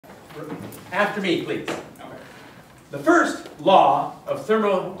After me, please. The first law of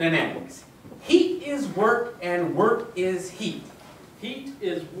thermodynamics. Heat is work and work is heat. Heat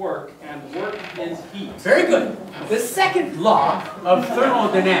is work and work is heat. Very good. The second law of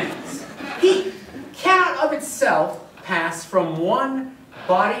thermodynamics. Heat cannot of itself pass from one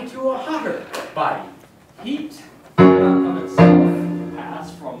body to a hotter body. Heat cannot of itself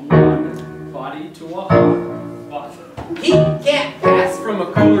pass from one body to a hotter body. Heat can't pass from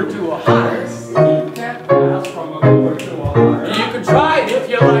a cooler to a hotter. Heat can't pass from a cooler to a hotter. You can try it if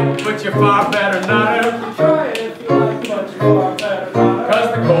you like, but you're far better not. You can try it if you like, but you're far better not. Cause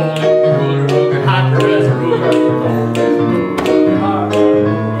the cold and the cooler will get hotter as a ruler.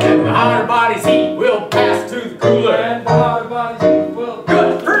 And the hotter body's heat will pass to the cooler. And the hotter body's heat will.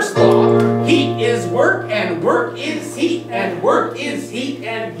 Good. First law. Heat is work and work is heat. And work is heat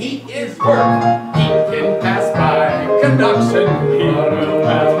and heat is work. Heat can pass by conduction. Heat will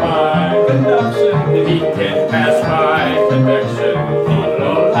pass by conduction. Heat can pass by convection. Heat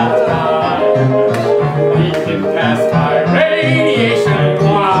will pass by. Heat can pass by radiation.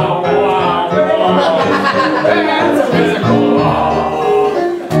 Wow, wow, wow. That's a physical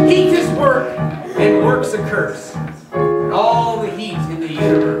law. Heat is work and work's a curse. All the heat in the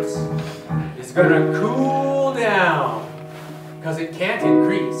universe is going to cool down because it can't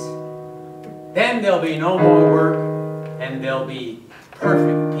increase. Then there'll be no more work and there'll be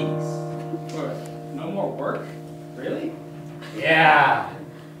perfect peace. No more work? Really? Yeah,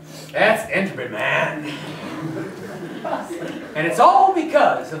 that's entropy, man. And it's all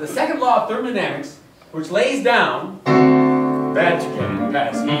because of the second law of thermodynamics, which lays down that you can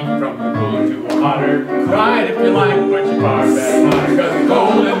pass heat from the cooler to a hotter. Try it if you like, but you're far better not. Because the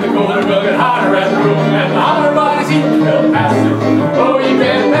cold and the cooler will get hotter as a room, and the hotter body's heat will pass through. Oh, you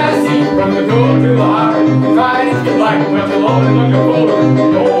can pass heat from the cooler to the hotter. Try it if you like, but the lower and the cooler. The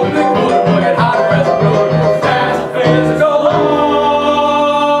cold and the cooler will get hotter as a room. That's a physical law.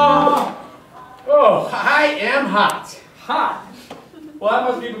 Oh, I am hot. Hot? Well, that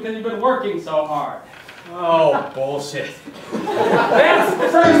must be because you've been working so hard. Oh, bullshit. That's the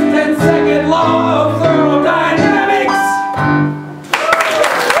first 10-second law of thermodynamics.